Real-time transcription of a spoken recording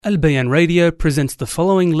Al-Bayan Radio presents the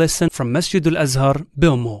following lesson from Masjid Al-Azhar,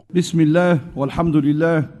 Bilmo. Bismillah,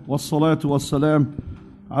 walhamdulillah, wassalatu wassalam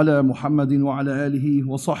ala Muhammadin wa ala alihi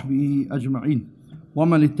wa sahbihi ajma'in. Wa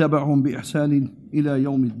man ittaba'hum bi ihsanin ila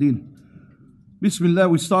yawmiddin. Bismillah,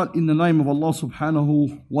 we start in the name of Allah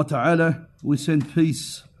subhanahu wa ta'ala. We send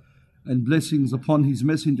peace and blessings upon His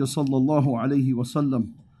Messenger sallallahu alayhi wa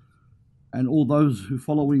sallam and all those who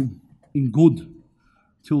follow Him in good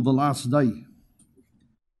till the last day.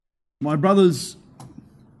 My brothers,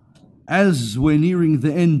 as we're nearing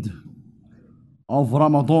the end of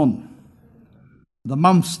Ramadan, the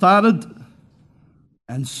month started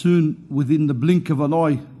and soon within the blink of an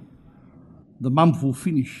eye, the month will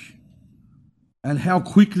finish. And how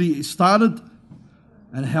quickly it started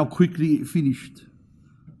and how quickly it finished.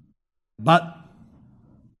 But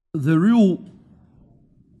the real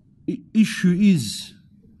issue is,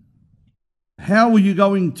 how are you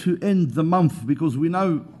going to end the month? Because we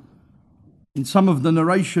know in some of the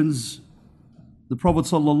narrations, the Prophet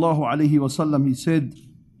ﷺ, he said,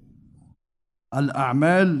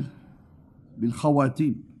 Al-a'mal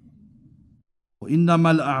bil-khawatim.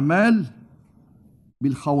 وَإِنَّمَا الْأَعْمَالِ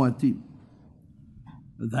بِالْخَوَاتِيمِ.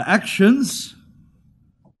 The actions,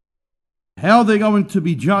 how they're going to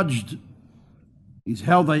be judged is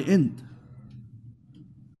how they end.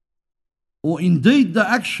 Or indeed the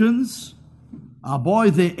actions are by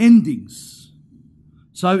their endings.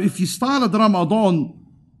 So if you started Ramadan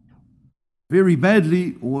very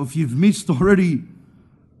badly, or if you've missed already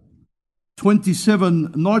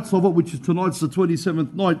 27 nights of it, which is tonight's the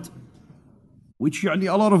 27th night, which a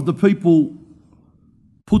lot of the people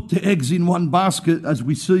put the eggs in one basket, as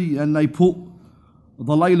we see, and they put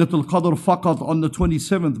the Laylatul Qadr faqat on the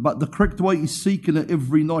 27th, but the correct way is seeking it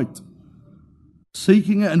every night.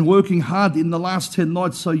 Seeking it and working hard in the last 10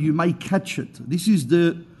 nights so you may catch it. This is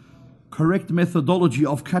the correct methodology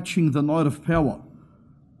of catching the night of power.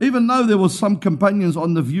 Even though there was some companions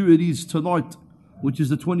on the view it is tonight, which is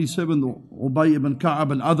the 27th, Ubay ibn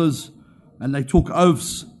Ka'ab and others, and they took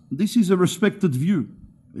oaths. This is a respected view.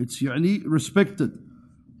 It's respected.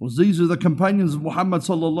 Because these are the companions of Muhammad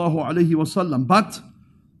sallallahu alayhi wasallam. But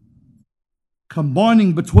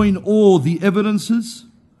combining between all the evidences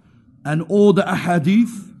and all the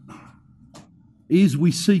ahadith is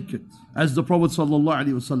we seek it. As the Prophet sallallahu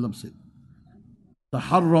alayhi wasallam said,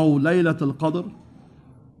 تحروا ليلة القدر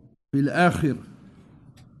في الآخر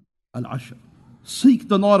العشر. Seek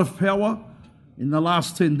the night of power in the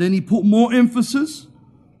last 10. Then he put more emphasis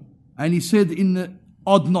and he said in the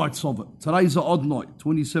odd nights of it. Today's the odd night,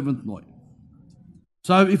 27th night.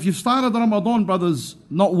 So if you started Ramadan, brothers,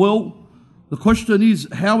 not well, the question is,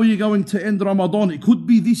 how are you going to end Ramadan? It could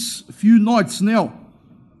be this few nights now,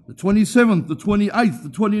 the 27th, the 28th, the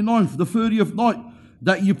 29th, the 30th night,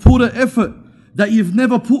 that you put an effort that you've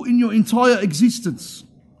never put in your entire existence.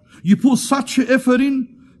 You put such an effort in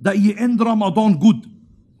that you end Ramadan good.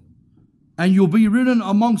 And you'll be written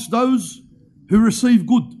amongst those who receive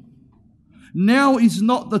good. Now is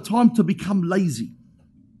not the time to become lazy.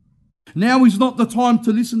 Now is not the time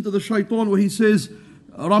to listen to the shaitan where he says,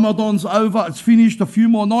 Ramadan's over, it's finished, a few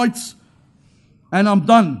more nights, and I'm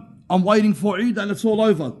done. I'm waiting for Eid and it's all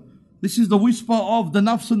over. This is the whisper of the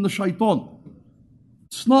nafs and the shaitan.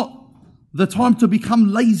 It's not the time to become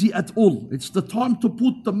lazy at all. It's the time to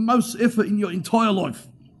put the most effort in your entire life.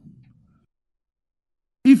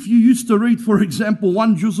 If you used to read, for example,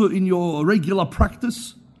 1 juz'ah in your regular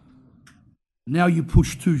practice, now you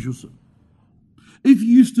push 2 juz'ah. If you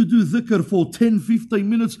used to do dhikr for 10, 15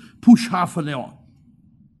 minutes, push half an hour.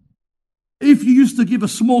 If you used to give a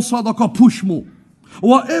small sadaqah, push more.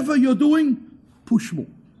 Whatever you're doing, push more.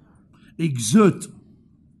 Exert.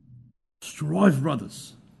 Strive,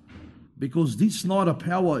 brothers. Because this night of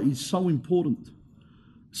power is so important.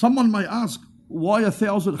 Someone may ask, why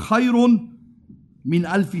 1,000? Khayrun min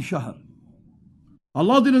alfi shahr.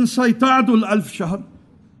 Allah didn't say ta'adul alf shahr.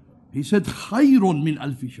 He said khayrun min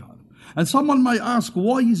alfi shahr. And someone may ask,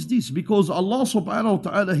 why is this? Because Allah subhanahu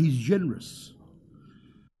wa ta'ala, He's generous.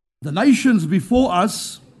 The nations before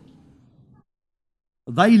us,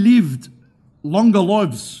 they lived longer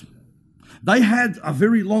lives. They had a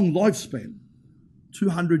very long lifespan.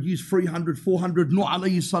 200 years, 300, 400, Nuh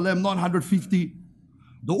alayhi salam, 950.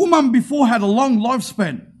 The Ummah before had a long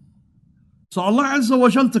lifespan. So Allah Azza wa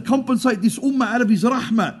Jal, to compensate this Ummah out of His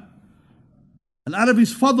rahmah, and out of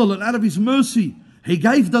His fadl, and out of His mercy, He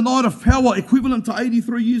gave the night of power equivalent to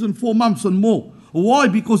 83 years and 4 months and more. Why?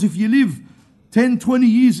 Because if you live 10, 20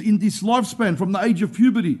 years in this lifespan from the age of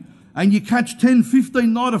puberty, and you catch 10,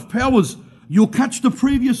 15 night of powers, you'll catch the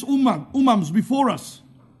previous ummahs before us.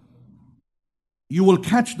 You will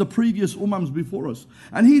catch the previous Umams before us.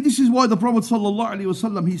 And this is why the Prophet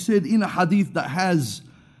ﷺ, he said in a hadith that has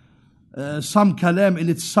some kalam in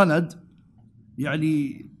its sanad,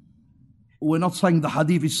 يعني, we're not saying the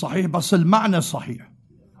hadith is sahih, but al-ma'na sahih.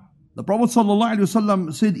 The Prophet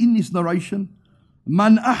ﷺ said in this narration,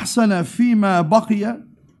 Man ahsana fima baqiya,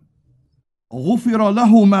 غفر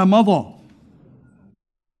له ما مضى.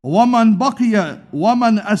 ومن بقي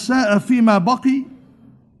ومن أساء فيما بقي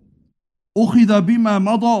أخذ بما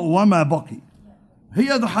مضى وما بقي.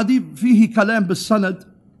 هي the hadith فيه كلام بالسند.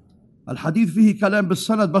 الحديث فيه كلام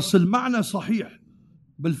بالسند بس المعنى صحيح.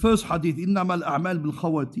 بالفirst hadith إنما الأعمال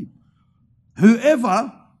بالخواتيم.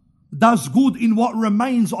 Whoever does good in what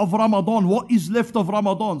remains of Ramadan, what is left of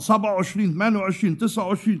Ramadan, 27, 28,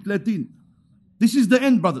 29, 30. This is the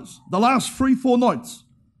end, brothers. The last 3-4 nights.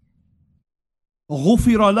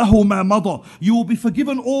 غفر له ما مضى. You will be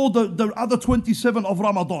forgiven all the other 27 of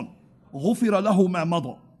Ramadan. غفر له ما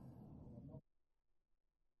مضى.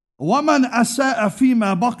 ومن أساء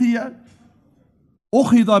فيما بقي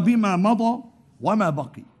أخذ بما مضى وما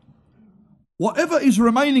بقي. Whatever is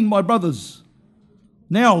remaining, my brothers,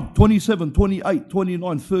 now 27, 28,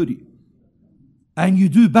 29, 30, and you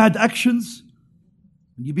do bad actions,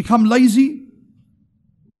 and you become lazy,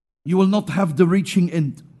 you will not have the reaching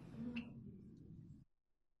end.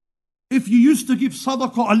 If you used to give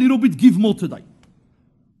sadaqah a little bit, give more today.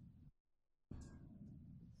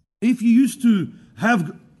 If you used to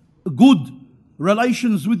have good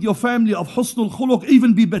relations with your family of husnul khuluq,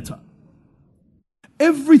 even be better.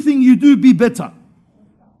 Everything you do, be better.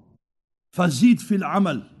 فزيد في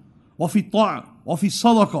العمل وفي الطاعة وفي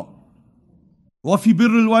الصدقة وفي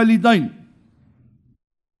بر الوالدين.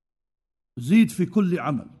 زيد في كل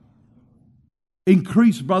عمل.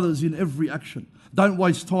 Increase, brothers, in every action. Don't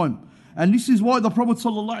waste time. And this is why the Prophet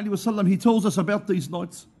ﷺ, he tells us about these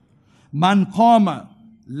nights. من قام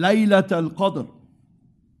ليلة القدر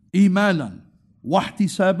إيمانا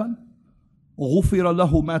واحتسابا غفر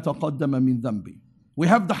له ما تقدم من ذنبه. We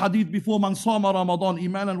have the hadith before, man sama Ramadan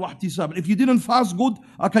imanan wa ihtisaban. If you didn't fast good,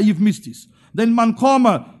 okay, you've missed this. Then man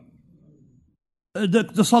qama,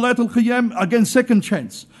 the salat al-qiyam, again, second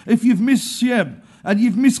chance. If you've missed siyam and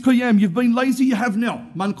you've missed qiyam, you've been lazy, you have now.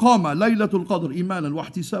 Man qama laylatul qadr imanan wa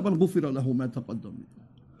ihtisaban ghufira lahu ma taqaddam.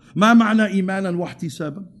 Ma ma'na imanan wa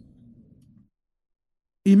ihtisaban?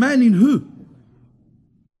 Iman in who?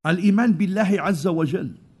 Al-iman billahi azza wa jal.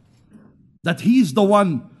 That he is the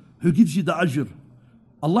one who gives you the ajr.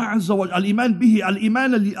 Allah Azza wa Jal, al-iman bihi,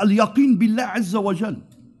 al-iman al-yaqeen billah Azza wa Jal.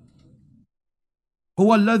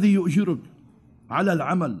 هو الذي يؤجرك على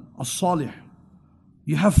العمل الصالح.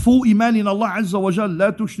 You have full iman in Allah Azza wa Jal.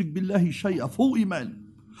 لا تشرك بالله شيئا. Full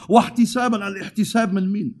iman. واحتسابا, al-ihtisab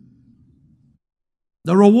من مين?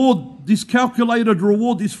 The reward, this calculated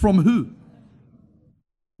reward, is from who?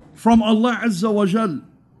 From Allah Azza wa Jal.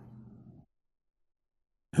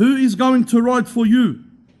 Who is going to write for you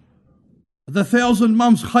the 1,000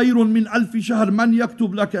 months خير من ألف شهر من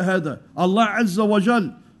يكتب لك هذا? Allah Azza wa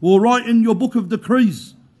Jal will write in your book of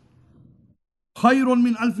decrees خير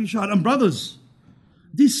من ألف شهر. And brothers,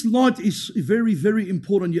 this night is very, very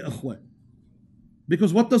important, ya akhwa.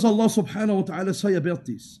 Because what does Allah subhanahu wa ta'ala say about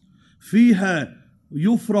this? فيها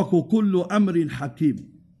يفرق كل أمر حكيم.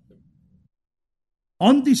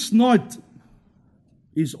 On this night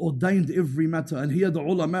is ordained every matter. And here the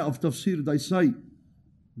ulama of tafsir, they say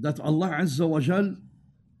that Allah Azza wa Jal,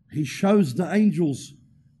 He shows the angels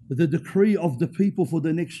the decree of the people for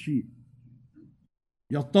the next year.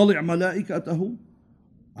 يطلع ملائكته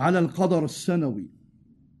على القدر السنوي.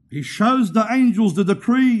 He shows the angels the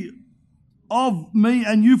decree of me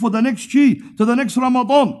and you for the next year, to the next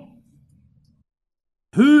Ramadan.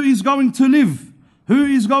 Who is going to live? Who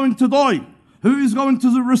is going to die? Who is going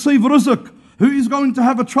to receive rizq? Who is going to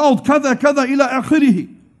have a child? كذا كذا إلى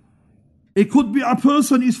آخره. It could be a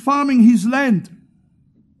person is farming his land,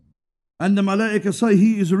 and the malaika say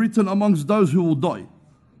he is written amongst those who will die.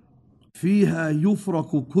 فيها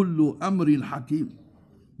يفرق كل أمر حكيم.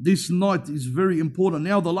 This night is very important.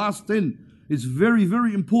 Now the last 10 is very,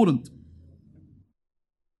 very important.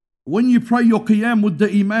 When you pray your qiyam with the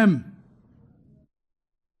imam,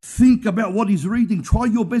 think about what he's reading. Try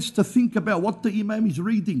your best to think about what the imam is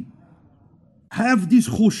reading. Have this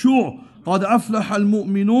khushu'. قد أفلح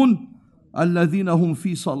المؤمنون الذين هم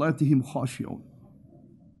في صلاتهم خاشعون.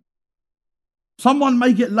 Someone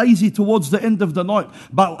may get lazy towards the end of the night,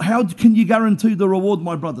 but how can you guarantee the reward,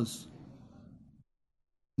 my brothers?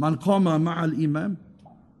 من قام مع الإمام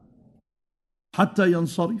حتى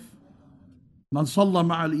ينصرف. من صلى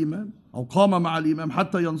مع الإمام أو قام مع الإمام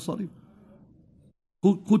حتى ينصرف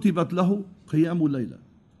كتبت له قيام الليلة.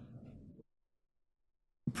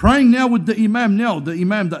 Praying now with the Imam the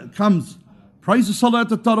Imam that comes, prays the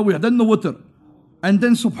Salat al-Taraweeh, then the Witr. And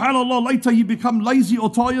then subhanAllah, later you become lazy or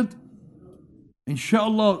tired.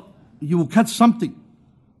 Inshallah, you will catch something.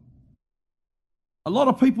 A lot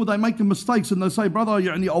of people, they make mistakes and they say, brother,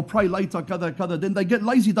 I'll pray later, kada, kada. Then they get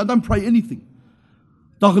lazy, they don't pray anything.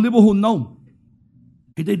 تغلبه النوم.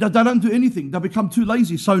 They don't do anything, they become too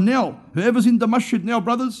lazy. So now, whoever's in the masjid now,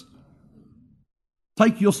 brothers,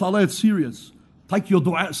 take your salat serious. Take your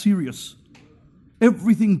dua serious.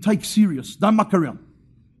 Everything take serious. Don't muck around.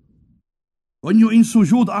 When you're in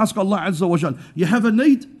sujood, ask Allah Azza wa Jal. You have a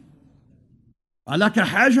need? Alaka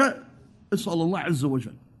haja? Is'al Allah Azza wa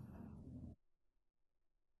Jal.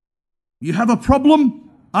 You have a problem?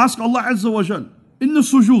 Ask Allah Azza wa Jal. In the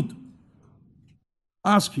sujood,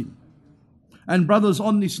 ask Him. And brothers,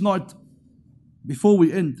 on this night, before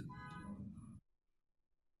we end,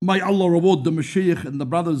 may Allah reward the mashaykh and the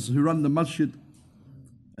brothers who run the masjid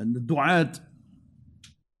and the du'at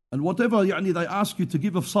and whatever they ask you to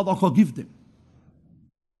give of sadaqah, give them.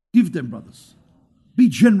 Give them, brothers. Be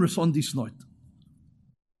generous on this night.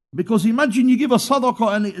 Because imagine you give a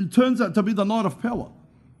sadaqah and it turns out to be the night of power.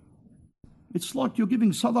 It's like you're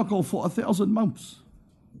giving sadaqah for 1,000 months.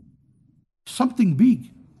 Something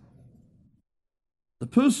big. The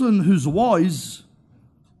person who's wise,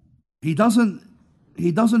 he doesn't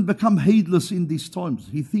become heedless in these times.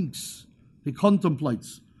 He thinks, he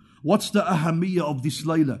contemplates. What's the ahamiyya of this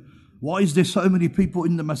layla? Why is there so many people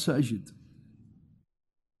in the masajid?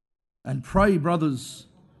 And pray, brothers,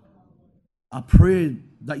 a prayer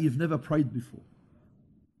that you've never prayed before.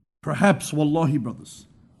 Perhaps, wallahi, brothers,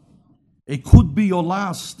 it could be your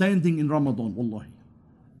last standing in Ramadan, wallahi.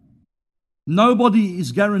 Nobody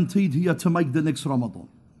is guaranteed here to make the next Ramadan.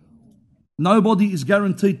 Nobody is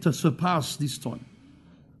guaranteed to surpass this time.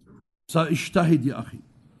 So, ishtahid ya akhi.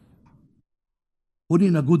 Put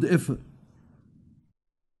in a good effort.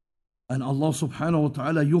 And Allah subhanahu wa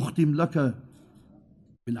ta'ala yukhtim laka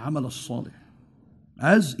bil amal as-salih.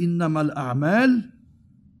 As innama al-a'mal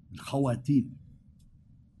bil-khawatim.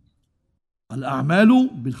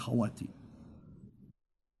 Al-a'malu bil-khawatim.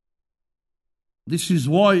 This is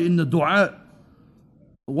why in the dua,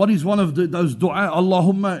 what is one of those dua?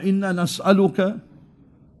 Allahumma inna nas'aluka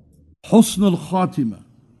husnul khatima.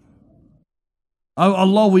 Oh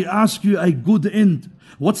Allah, we ask you a good end.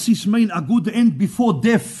 What's this mean? A good end before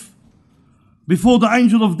death. Before the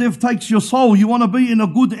angel of death takes your soul, you want to be in a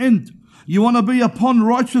good end. You want to be upon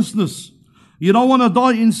righteousness. You don't want to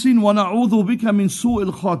die in sin. وَنَعُوذُ بِكَ مِنْ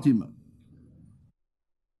سُوءِ الْخَاتِمَةِ.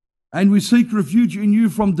 And we seek refuge in you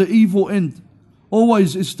from the evil end.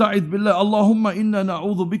 Always ista'id billah. Allahumma inna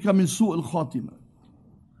na'udhu bika min su'il khatima.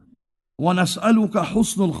 Wa nas'aluka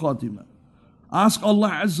husnul khatima. Ask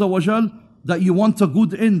Allah Azza wa Jal that you want a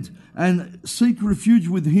good end and seek refuge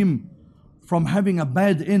with Him from having a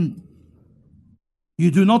bad end.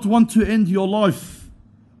 You do not want to end your life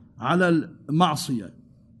ala al-ma'siyah.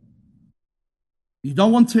 You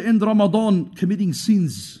don't want to end Ramadan committing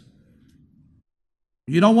sins.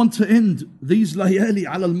 You don't want to end these layali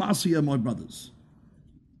ala al-ma'siyah, my brothers.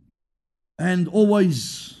 And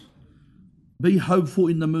always be hopeful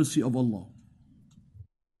in the mercy of Allah.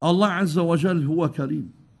 Allah Azza wa Jal huwa kareem.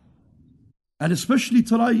 And especially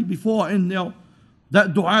today, before I end now,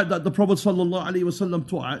 that dua that the Prophet sallallahu alaihi wasallam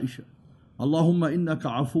taught Aisha. Allahumma innaka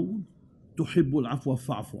afoon tuhibbul afwa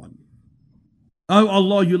fa'fu anni. Oh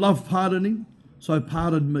Allah, you love pardoning, so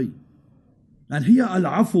pardon me. And here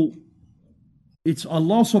al-afu, it's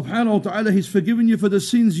Allah subhanahu wa ta'ala, He's forgiven you for the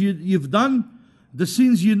sins you've done, the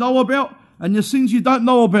sins you know about, and the sins you don't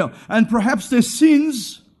know about. And perhaps there's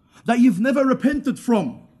sins that you've never repented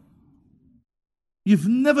from. You've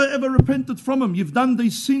never ever repented from them. You've done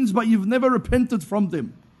these sins, but you've never repented from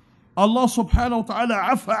them. Allah subhanahu wa ta'ala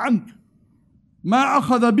afa ank. Ma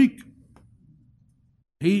akhadha bik.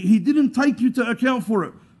 He didn't take you to account for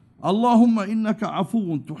it. Allahumma innaka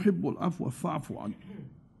afuun tuhibbul afwa fa'fu anni.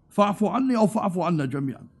 Fa'fu anni or fa'fu anna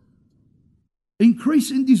jami'an.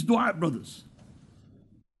 Increase in this dua, brothers.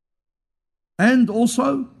 And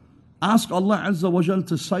also ask Allah Azza wa Jal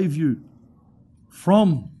to save you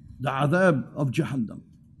from the adhab of Jahannam.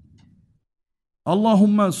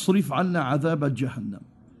 Allahumma srif anna adhab Jahannam.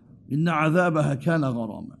 Inna adhabaha kana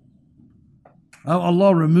gharama. Oh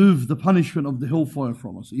Allah, remove the punishment of the hellfire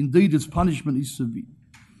from us. Indeed, its punishment is severe.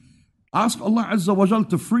 Ask Allah Azza wa Jal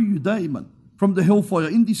to free you daiman from the hellfire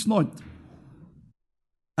in this night.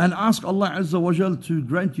 And ask Allah Azza wa Jal to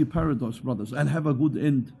grant you paradise, brothers, and have a good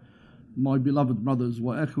end, my beloved brothers.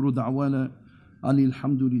 Wa akhiru da'wana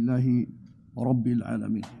alhamdulillahi rabbil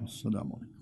alamin. Assalamu alaikum.